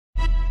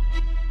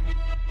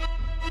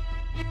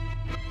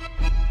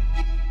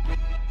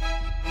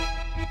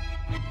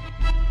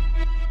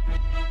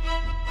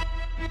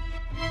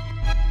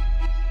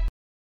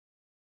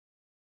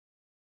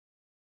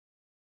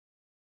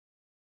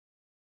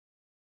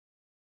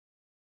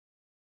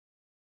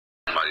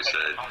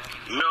somebody said.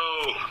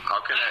 No, how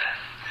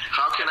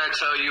can I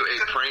tell you a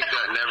prank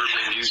that never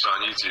been used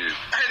on YouTube?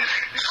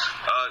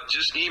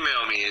 Just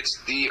email me. It's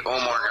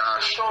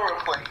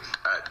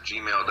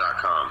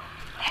theomargosh@gmail.com.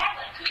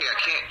 Okay, I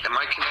can't. Am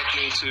I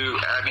connecting to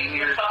Abby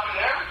here?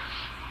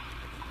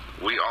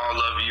 We all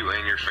love you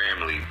and your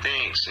family.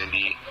 Thanks,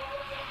 Cindy.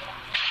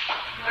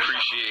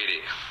 Appreciate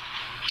it.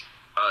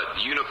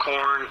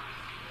 Unicorn.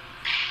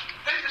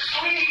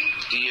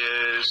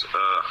 Diaz.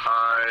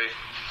 Hi.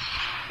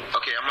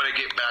 Okay, I'm gonna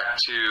get back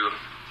to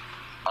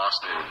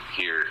Austin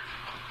here.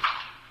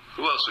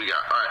 Who else we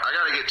got? All right, I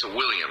gotta get to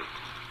William.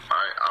 All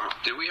right,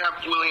 did we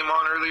have William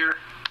on earlier?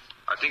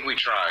 I think we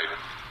tried.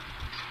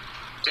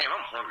 Damn,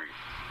 I'm hungry.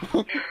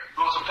 Here, you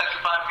want some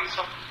petrified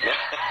pizza?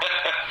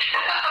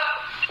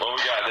 What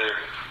we got there?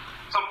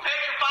 Some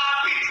petrified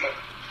pizza.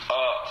 I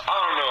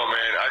don't know,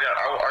 man. I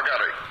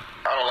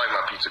don't like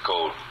my pizza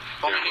cold.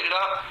 Want me to heat it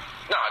up?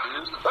 Nah,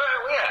 dude. Yeah.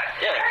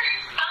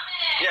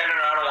 Yeah, no, I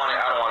don't want it.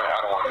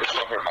 It's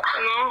over my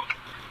face. No.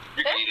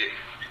 You can eat it.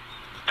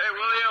 Hey,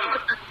 William.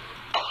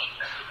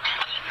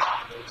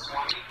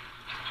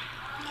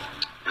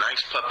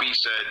 Nice puppy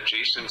said,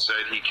 Jason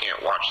said he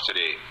can't watch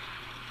today.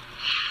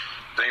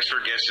 Thanks for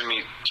guessing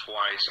me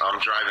twice. I'm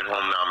driving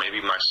home now. Maybe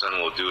my son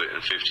will do it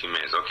in 15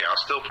 minutes. Okay, I'll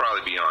still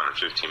probably be on in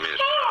 15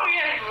 minutes. Oh,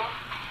 yeah, you will.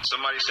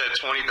 Somebody said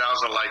 20,000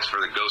 likes for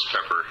the ghost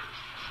pepper.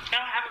 No,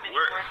 I haven't been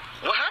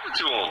before. What happened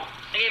to him?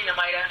 I gave him to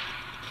Maida.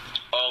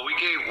 Oh,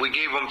 we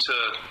gave them to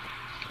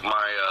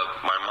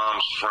my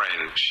mom's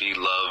friend. She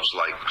loves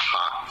like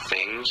hot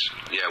things.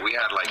 Yeah, we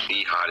had like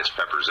the hottest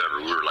peppers ever.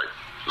 We were like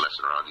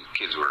messing around. These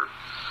kids were,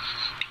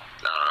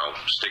 I don't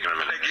know, sticking them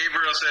in.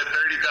 Gabriel said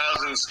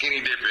 30,000 skinny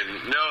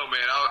dipping. No,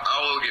 man, I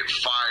will get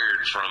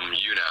fired from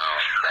YouNow,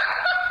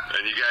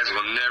 and you guys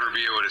will never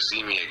be able to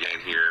see me again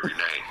here every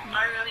night.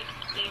 I really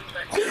can sing,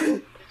 but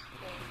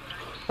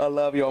I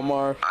love you,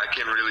 Omar. I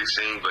can really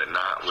sing, but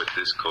not with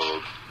this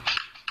cold.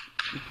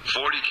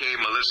 40K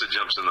Melissa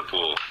jumps in the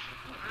pool.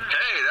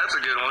 Hey, that's a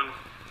good one.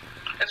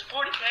 It's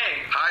 40K.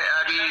 Hi,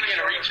 Abby. I'm never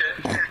gonna reach it.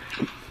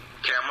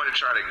 Okay, I'm gonna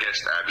try to guess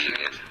Abby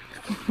again.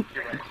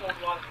 cold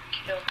water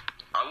kill.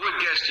 I would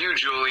guess you,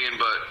 Julian,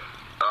 but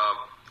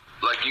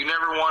like you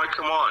never want to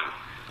come on.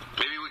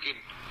 Maybe we could.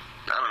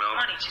 I don't know.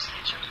 Money just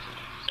hit you.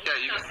 Yeah,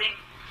 you still sing.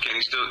 can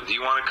you still? Do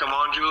you want to come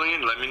on,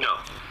 Julian? Let me know.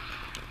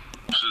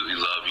 Absolutely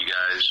love you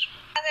guys,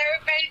 How's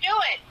everybody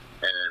doing?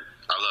 and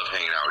I love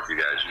hanging out with you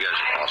guys. You guys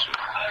are awesome.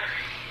 Am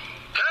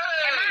Hey,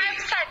 I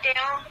upside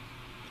down?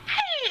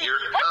 Hey, you're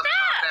what's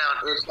upside up? down,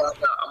 inside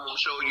out. I'm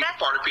gonna show you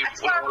part of people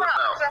That's where I'm what from,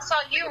 about. 'cause I saw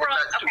you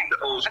run. Okay,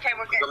 okay,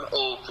 we're good. I'm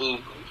old fool.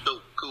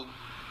 So cool.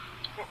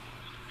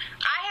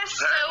 I have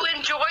so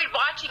enjoyed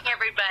watching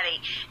everybody,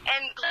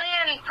 and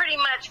Glenn pretty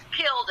much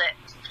killed it.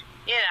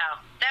 You know,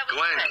 that was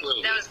Glenn good.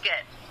 killed That it. was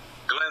good.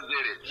 Glenn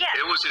did it. Yeah,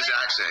 It was his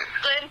accent.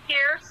 Glenn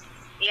Pierce.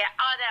 Yeah,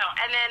 I know.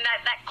 And then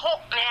that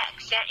Colton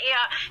accent.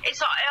 Yeah,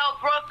 it's all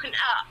broken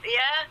up.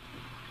 Yeah.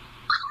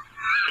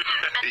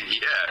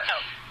 Yeah.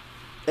 Oh.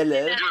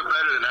 Hello. You do it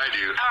better than I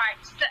do. All right,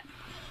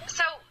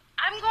 so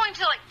I'm going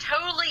to like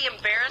totally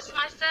embarrass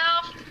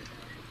myself,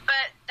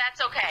 but that's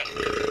okay.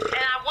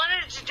 And I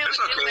wanted to do That's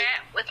a okay.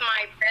 duet with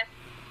my best.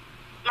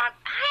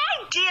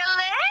 Hi,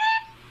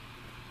 Dylan.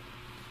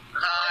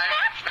 Hi.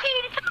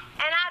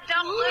 And I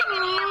don't look at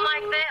him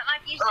like that,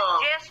 like you Oh.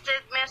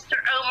 suggested, Mr.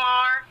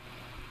 Omar.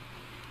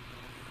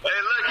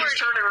 Hey, look, he's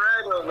turning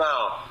red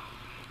now.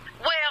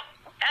 Well,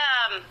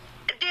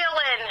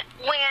 Dylan,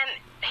 when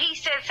he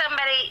said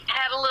somebody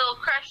had a little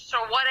crush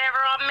or whatever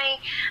on me,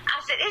 I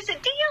said, "Is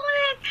it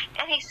Dylan?"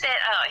 And he said,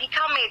 he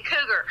called me a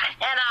cougar,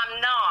 and I'm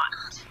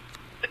not,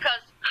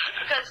 because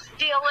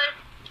Dylan,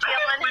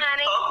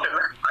 honey.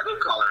 I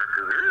didn't call her a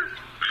cougar.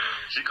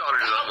 She called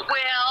herself a cougar.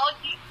 Well,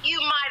 you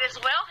might as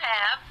well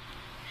have.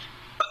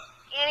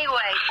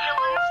 Anyway,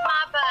 Dylan's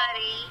my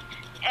buddy,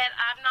 and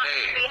I'm not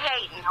going to be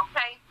hating,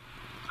 okay?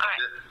 All right.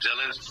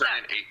 Dylan's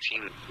turning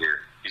 18 this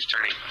year. He's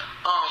turning.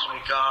 Oh my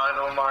God,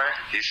 Omar.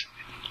 He's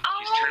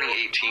turning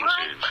 18 what?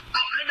 soon.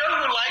 I know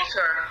who likes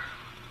her.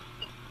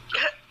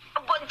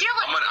 Well,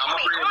 Dylan, I'm gonna I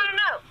bring him. want to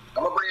know.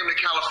 I'm gonna bring him to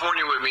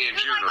California with me in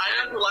June. I Okay?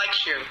 know who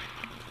likes you.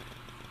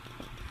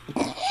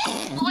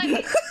 Please,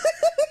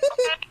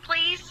 okay,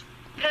 please,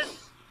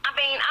 because I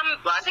mean I'm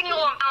single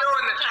on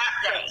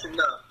Valentine's Day,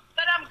 enough.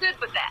 but I'm good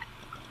with that.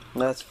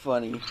 That's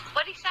funny.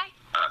 What'd he say?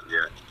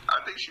 Yeah,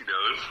 I think she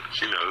knows.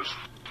 She knows.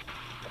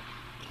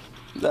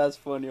 That's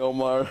funny,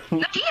 Omar. No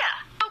idea,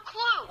 no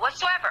clue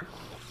whatsoever.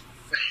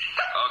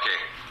 Okay.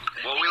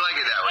 Well, we like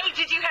it that way. Hey,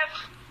 did you have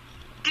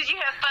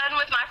fun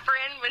with my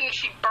friend when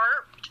she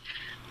burped?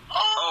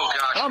 Oh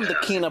gosh. I'm the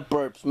yeah. king of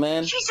burps,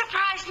 man. She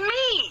surprised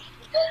me.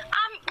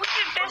 We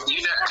did best.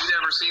 You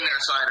never seen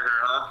that side of her,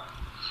 huh?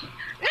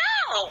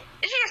 No,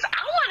 she goes,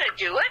 I want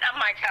to do it. I'm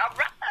like, all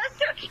right, let's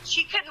do it.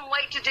 She couldn't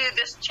wait to do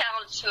this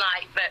challenge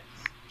tonight, but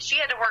she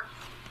had to work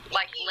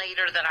like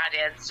later than I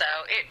did, so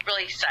it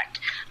really sucked.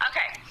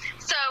 Okay,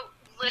 so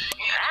when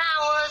I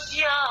was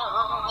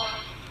young,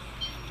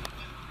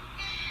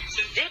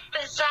 sit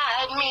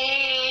beside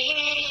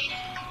me,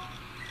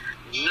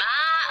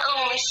 my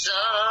only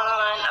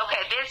son.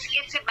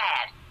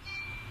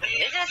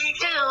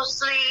 to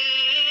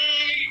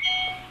sleep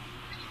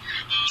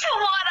to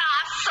what I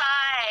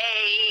say.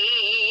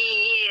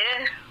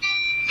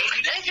 If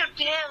you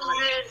tell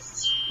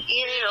this,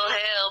 it'll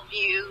help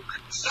you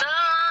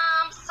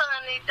some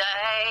sunny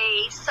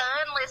day. Son,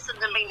 listen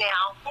to me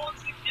now.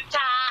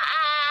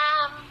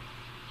 Time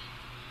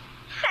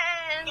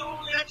and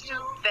the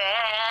too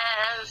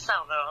fast. I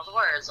don't know the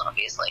words,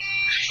 obviously.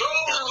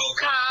 It'll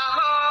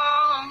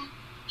come,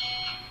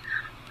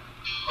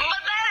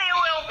 but then it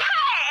will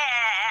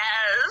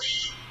pass.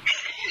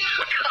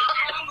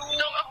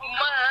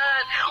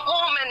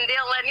 Woman,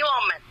 Dylan,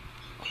 woman.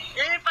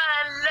 If I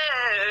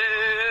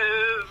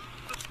love,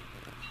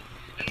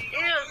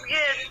 it's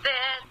good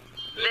that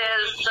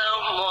there's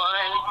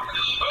someone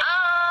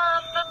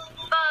up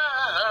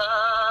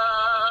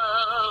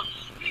above.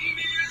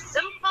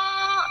 Simple.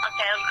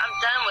 Okay, I'm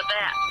done with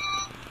that.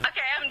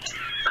 Okay,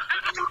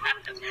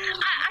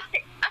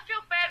 I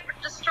feel bad for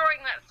destroying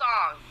that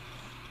song.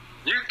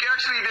 You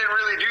actually didn't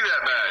really do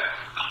that bad.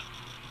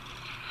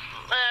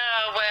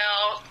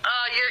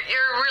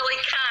 You're really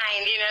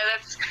kind. You know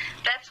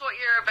that's what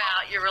you're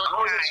about. You're really I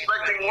was kind.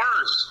 expecting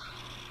worse.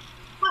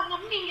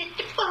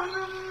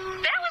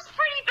 That was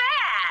pretty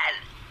bad.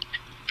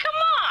 Come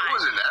on. It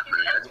wasn't that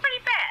bad. That's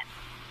pretty bad.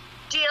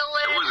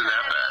 Dylan, It wasn't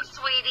that bad.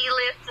 sweetie,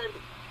 listen.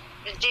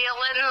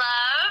 Dylan,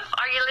 love,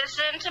 are you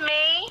listening to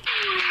me?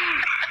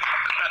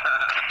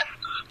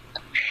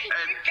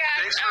 And You guys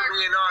thanks for are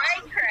being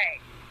awesome.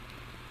 cray-cray.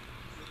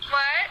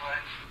 What?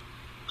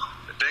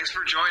 Thanks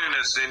for joining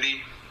us,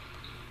 Cindy.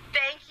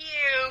 Thank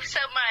you so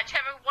much.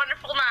 Have a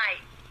wonderful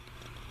night.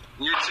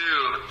 You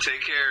too.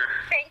 Take care.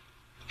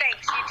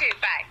 Thanks. You too.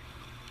 Bye.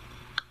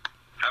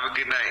 Have a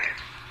good night.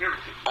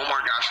 Oh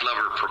my gosh,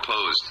 lover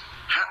proposed.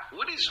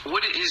 What is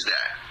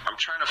that? I'm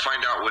trying to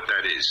find out what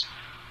that is.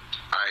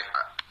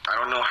 I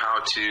don't know how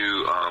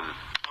to.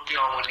 I'll get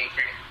on one knee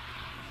for you.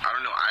 I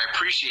don't know. I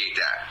appreciate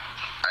that.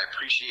 I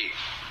appreciate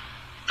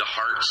the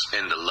hearts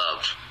and the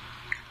love.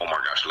 Oh my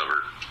gosh,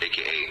 lover,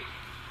 aka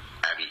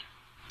Abby.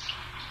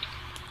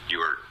 You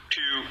are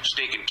too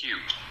stinking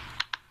cute.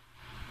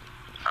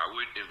 I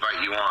would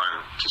invite you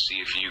on to see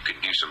if you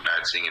could do some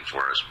bad singing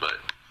for us, but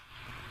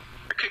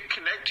I couldn't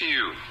connect to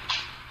you.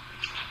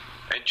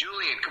 And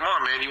Julian, come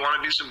on, man, you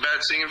want to do some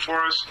bad singing for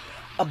us?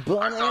 A I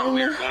thought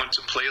we were bun. going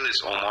to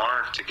Playlist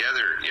Omar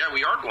together. Yeah,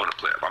 we are going to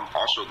play. I'm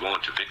also going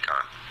to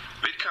VidCon.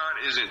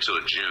 VidCon isn't until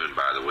June,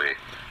 by the way,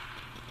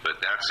 but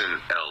that's in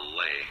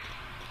LA.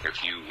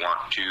 If you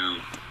want to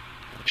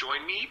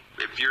join me,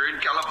 if you're in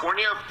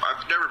California,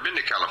 I've never been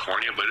to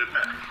California, but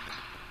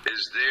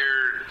is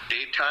there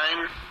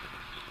daytime?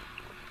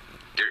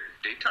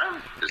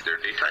 Daytime? Is there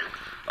daytime?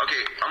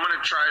 Okay, I'm going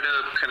to try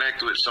to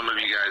connect with some of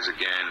you guys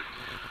again.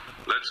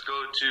 Let's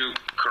go to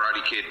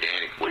Karate Kid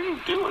Danny. What are you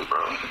doing, bro?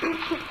 What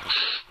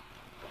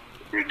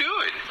are you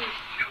doing?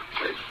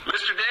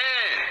 Mr.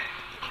 Dan!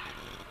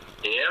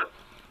 Yep.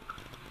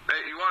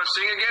 Hey, you want to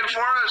sing again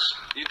for us?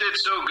 You did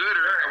so good,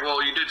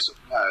 well, you did so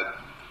bad.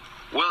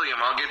 William,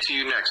 I'll get to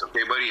you next,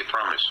 okay, buddy? I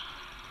promise.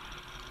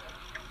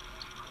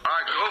 All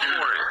right, go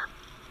for it.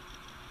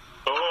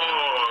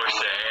 Oh,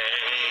 say,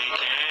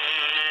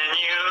 can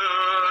you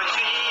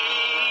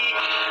see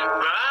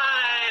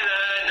by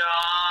the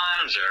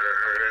dawn's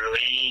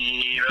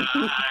early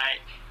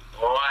light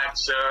what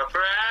so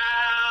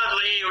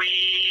proudly we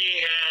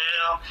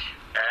hailed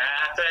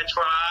at the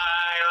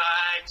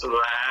twilight's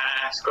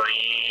last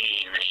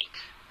gleaming,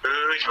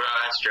 whose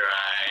broad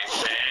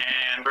stripes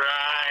and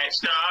bright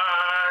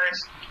stars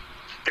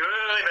through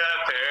the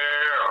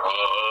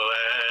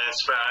perilous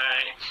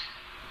fight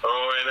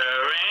o'er the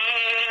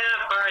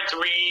ramparts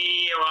we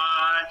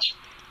watch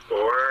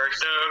were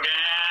so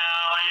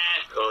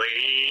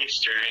gallantly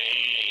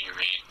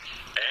streaming,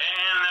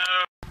 and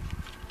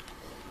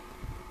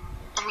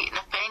I'm eating a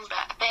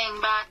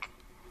bang back.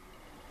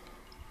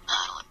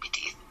 Lippy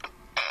teeth.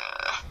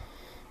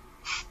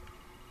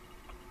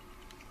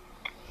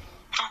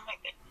 Oh my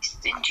goodness.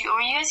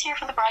 Were you guys here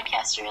for the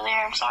broadcast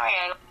earlier? I'm sorry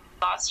I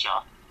lost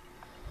y'all.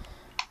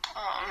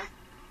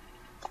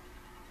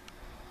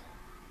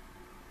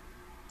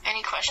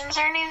 Any questions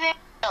or anything?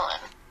 Dylan.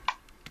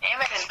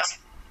 Damn it.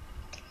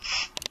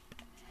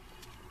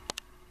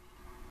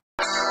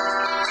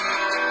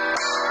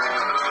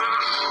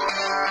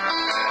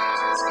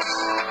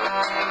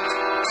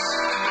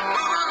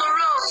 On the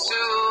road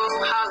to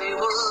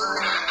Hollywood,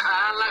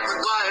 I like the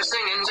choir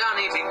singing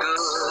Johnny Be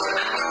Good.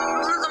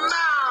 Through the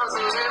miles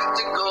left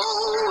to go,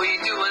 we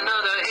do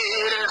another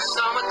hit and a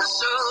song with the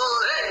show.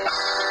 Hey.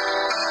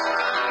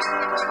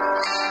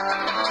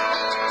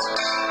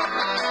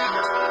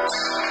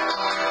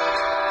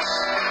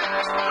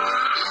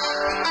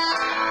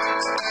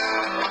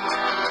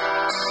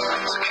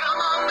 So come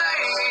on,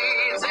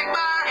 baby, take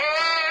my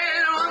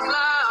hand, we'll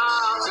fly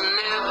off to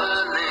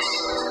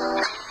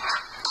Neverland.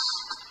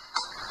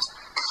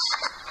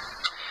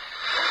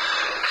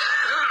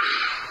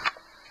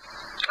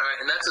 Alright,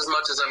 and that's as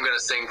much as I'm going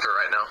to sing for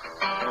right now.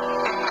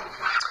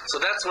 So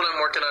that's what I'm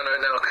working on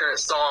right now, a current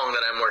song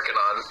that I'm working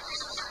on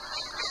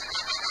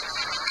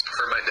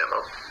for my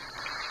demo.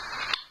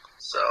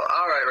 So,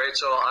 all right,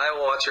 Rachel, I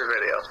will watch your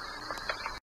video.